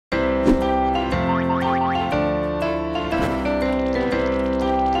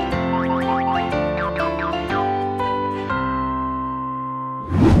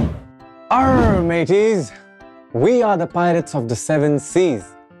mateys, we are the pirates of the 7 seas.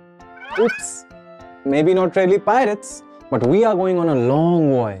 Oops, maybe not really pirates, but we are going on a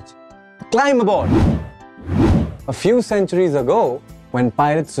long voyage. Climb aboard! A few centuries ago, when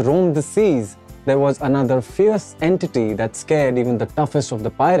pirates roamed the seas, there was another fierce entity that scared even the toughest of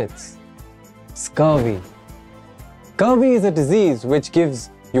the pirates. Scurvy. Scurvy is a disease which gives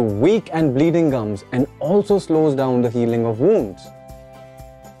you weak and bleeding gums and also slows down the healing of wounds.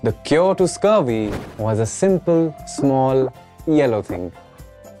 The cure to scurvy was a simple, small, yellow thing.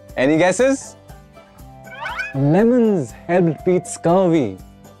 Any guesses? Lemons helped beat scurvy.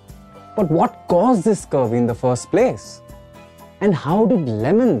 But what caused this scurvy in the first place? And how did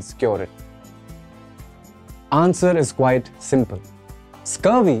lemons cure it? Answer is quite simple.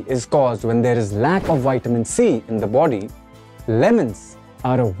 Scurvy is caused when there is lack of vitamin C in the body. Lemons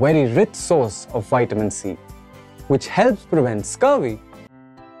are a very rich source of vitamin C, which helps prevent scurvy.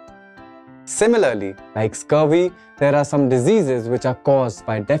 Similarly, like scurvy, there are some diseases which are caused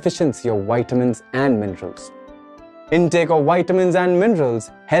by deficiency of vitamins and minerals. Intake of vitamins and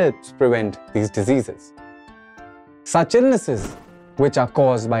minerals helps prevent these diseases. Such illnesses which are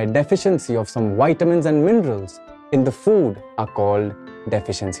caused by deficiency of some vitamins and minerals in the food are called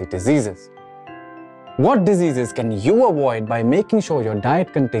deficiency diseases. What diseases can you avoid by making sure your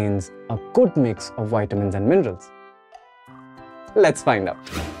diet contains a good mix of vitamins and minerals? Let's find out.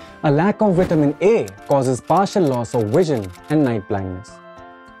 A lack of vitamin A causes partial loss of vision and night blindness.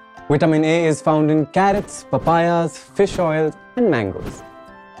 Vitamin A is found in carrots, papayas, fish oils, and mangoes.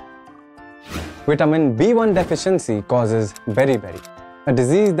 Vitamin B1 deficiency causes beriberi, a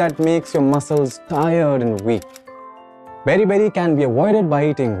disease that makes your muscles tired and weak. Beriberi can be avoided by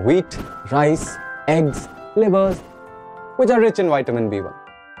eating wheat, rice, eggs, livers, which are rich in vitamin B1.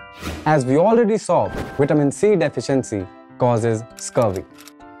 As we already saw, vitamin C deficiency causes scurvy.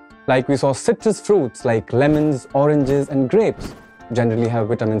 Like we saw, citrus fruits like lemons, oranges, and grapes generally have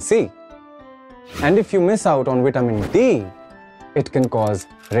vitamin C. And if you miss out on vitamin D, it can cause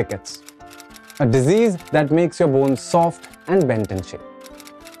rickets, a disease that makes your bones soft and bent in shape.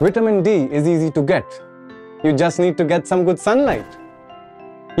 Vitamin D is easy to get. You just need to get some good sunlight.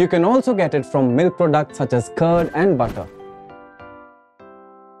 You can also get it from milk products such as curd and butter.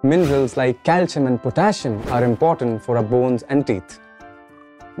 Minerals like calcium and potassium are important for our bones and teeth.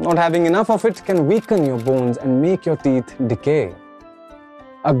 Not having enough of it can weaken your bones and make your teeth decay.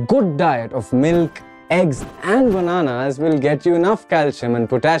 A good diet of milk, eggs, and bananas will get you enough calcium and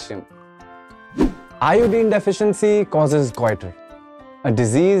potassium. Iodine deficiency causes goiter, a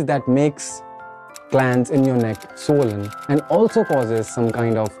disease that makes glands in your neck swollen and also causes some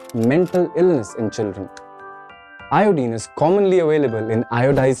kind of mental illness in children. Iodine is commonly available in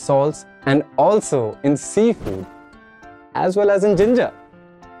iodized salts and also in seafood, as well as in ginger.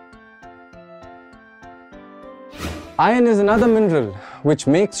 Iron is another mineral which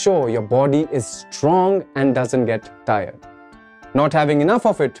makes sure your body is strong and doesn't get tired. Not having enough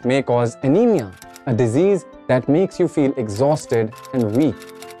of it may cause anemia, a disease that makes you feel exhausted and weak.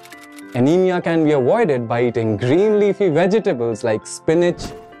 Anemia can be avoided by eating green leafy vegetables like spinach,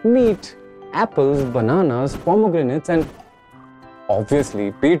 meat, apples, bananas, pomegranates, and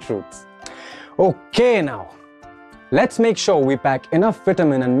obviously beetroots. Okay now, let's make sure we pack enough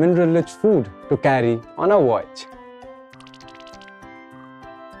vitamin and mineral-rich food to carry on our voyage.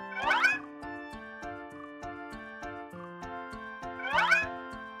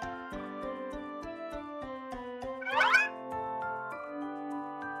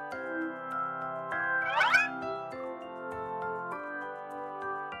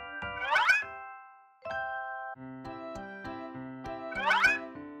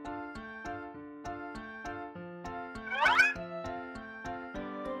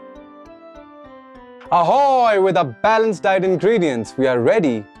 Ahoy! With our balanced diet ingredients, we are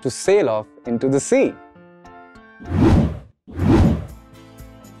ready to sail off into the sea.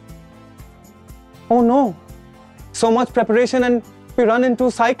 Oh no! So much preparation and we run into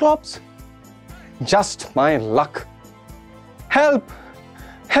Cyclops? Just my luck. Help!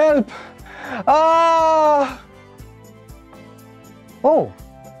 Help! Ah! Oh,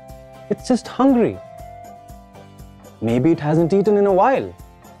 it's just hungry. Maybe it hasn't eaten in a while.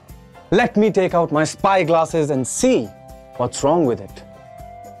 Let me take out my spy glasses and see what's wrong with it.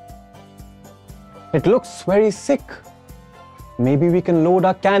 It looks very sick. Maybe we can load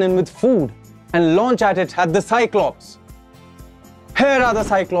our cannon with food and launch at it at the Cyclops. Here are the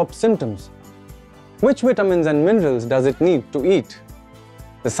Cyclops symptoms. Which vitamins and minerals does it need to eat?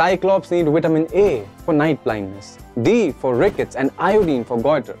 The Cyclops need vitamin A for night blindness, D for rickets, and iodine for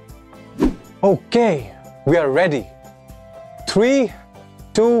goiter. Okay, we are ready. 3,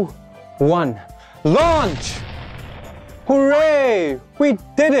 2, 1. Launch! Hooray! We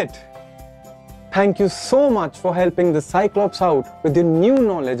did it! Thank you so much for helping the Cyclops out with your new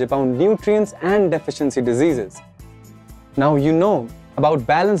knowledge about nutrients and deficiency diseases. Now you know about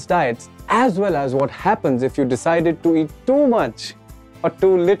balanced diets as well as what happens if you decided to eat too much or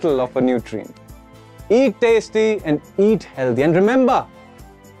too little of a nutrient. Eat tasty and eat healthy. And remember,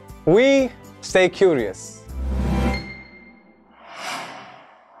 we stay curious.